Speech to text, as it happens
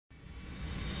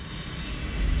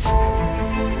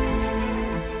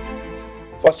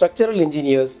For structural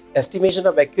engineers, estimation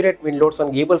of accurate wind loads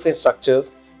on gable frame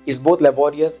structures is both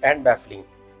laborious and baffling.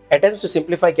 Attempts to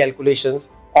simplify calculations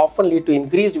often lead to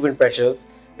increased wind pressures,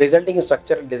 resulting in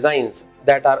structural designs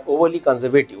that are overly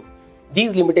conservative.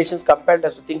 These limitations compelled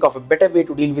us to think of a better way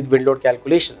to deal with wind load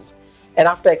calculations. And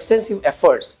after extensive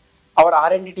efforts, our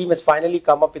R&D team has finally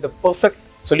come up with a perfect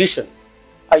solution,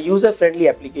 a user-friendly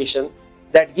application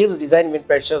that gives design wind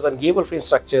pressures on gable frame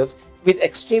structures with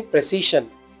extreme precision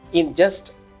in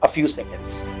just a few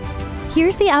seconds.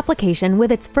 Here's the application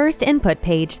with its first input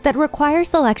page that requires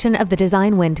selection of the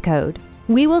design wind code.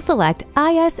 We will select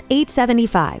IS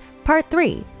 875, Part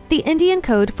 3, the Indian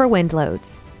Code for Wind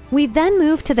Loads. We then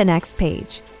move to the next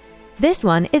page. This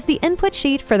one is the input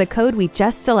sheet for the code we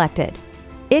just selected.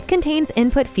 It contains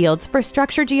input fields for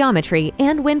structure geometry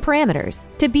and wind parameters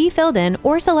to be filled in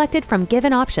or selected from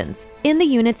given options in the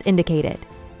units indicated.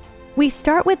 We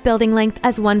start with building length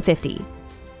as 150,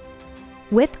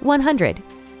 width 100,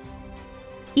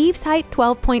 eaves height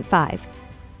 12.5,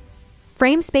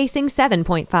 frame spacing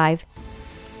 7.5,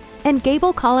 and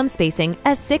gable column spacing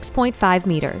as 6.5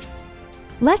 meters.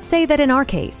 Let's say that in our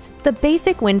case, the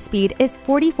basic wind speed is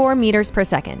 44 meters per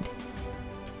second.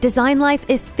 Design life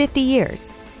is 50 years.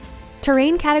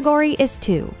 Terrain category is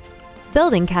 2.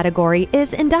 Building category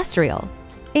is industrial.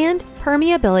 And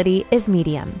permeability is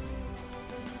medium.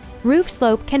 Roof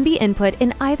slope can be input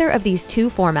in either of these two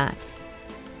formats.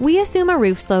 We assume a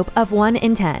roof slope of 1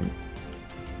 in 10.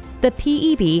 The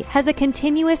PEB has a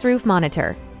continuous roof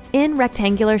monitor in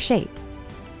rectangular shape.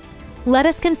 Let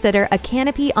us consider a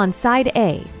canopy on side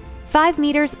A, 5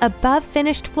 meters above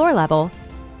finished floor level,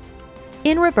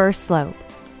 in reverse slope.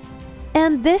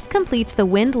 And this completes the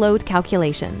wind load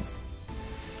calculations.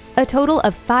 A total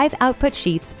of 5 output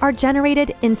sheets are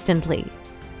generated instantly.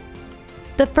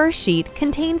 The first sheet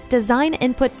contains design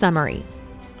input summary,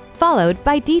 followed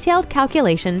by detailed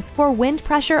calculations for wind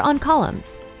pressure on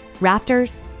columns,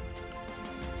 rafters,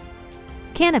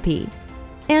 canopy,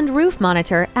 and roof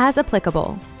monitor as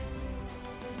applicable.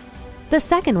 The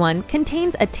second one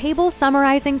contains a table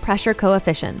summarizing pressure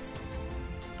coefficients,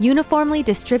 uniformly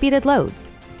distributed loads,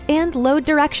 and load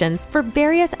directions for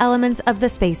various elements of the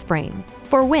space frame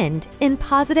for wind in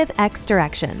positive X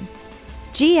direction.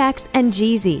 GX and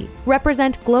GZ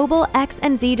represent global X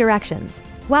and Z directions,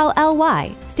 while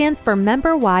LY stands for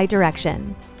member Y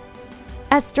direction.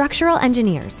 As structural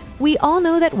engineers, we all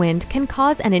know that wind can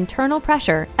cause an internal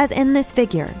pressure as in this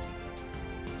figure,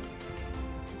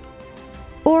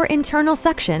 or internal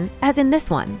suction as in this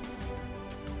one.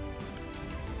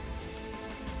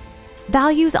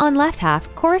 Values on left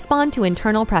half correspond to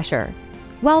internal pressure,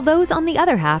 while those on the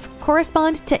other half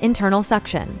correspond to internal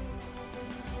suction.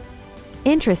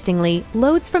 Interestingly,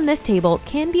 loads from this table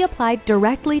can be applied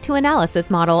directly to analysis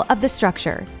model of the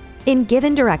structure in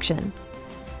given direction.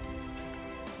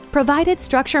 Provided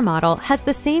structure model has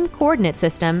the same coordinate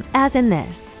system as in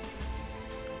this.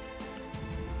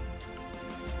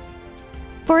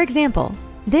 For example,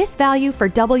 this value for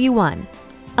W1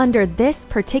 under this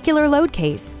particular load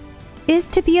case is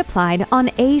to be applied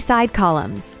on A side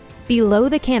columns below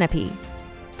the canopy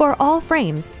for all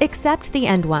frames except the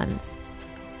end ones.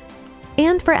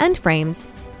 And for end frames,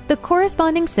 the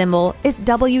corresponding symbol is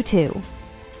W2,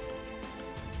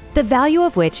 the value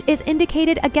of which is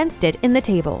indicated against it in the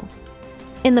table.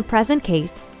 In the present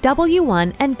case,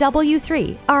 W1 and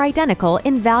W3 are identical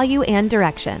in value and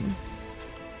direction.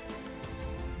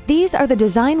 These are the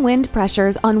design wind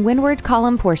pressures on windward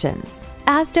column portions,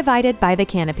 as divided by the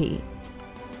canopy.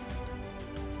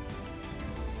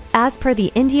 As per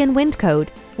the Indian Wind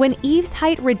Code, when eaves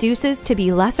height reduces to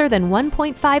be lesser than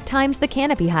 1.5 times the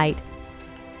canopy height,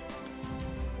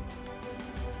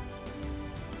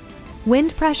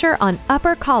 wind pressure on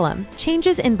upper column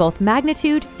changes in both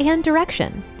magnitude and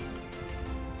direction,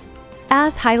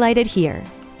 as highlighted here.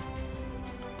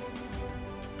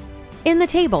 In the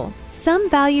table, some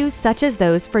values such as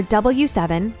those for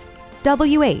W7,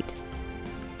 W8,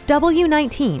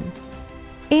 W19,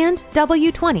 and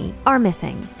W20 are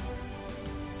missing.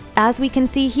 As we can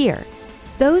see here,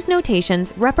 those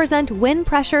notations represent wind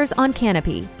pressures on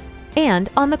canopy and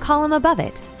on the column above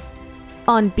it,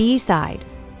 on B side.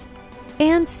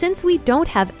 And since we don't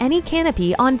have any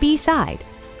canopy on B side,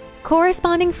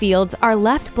 corresponding fields are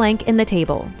left blank in the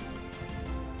table.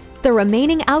 The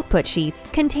remaining output sheets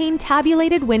contain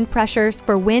tabulated wind pressures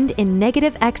for wind in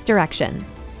negative X direction,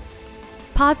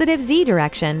 positive Z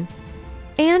direction,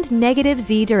 and negative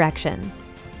Z direction,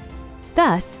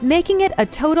 thus making it a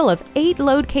total of 8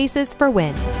 load cases for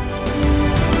wind.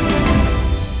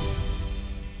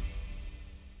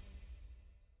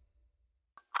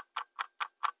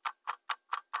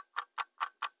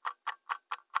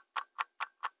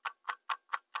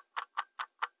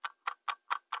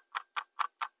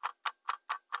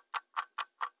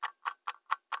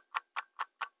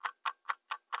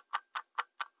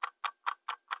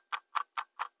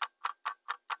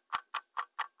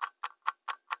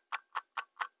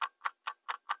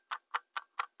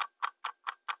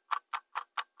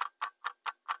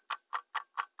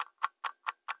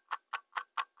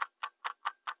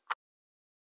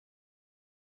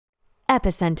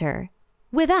 epicenter.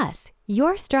 With us,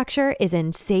 your structure is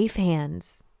in safe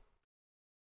hands.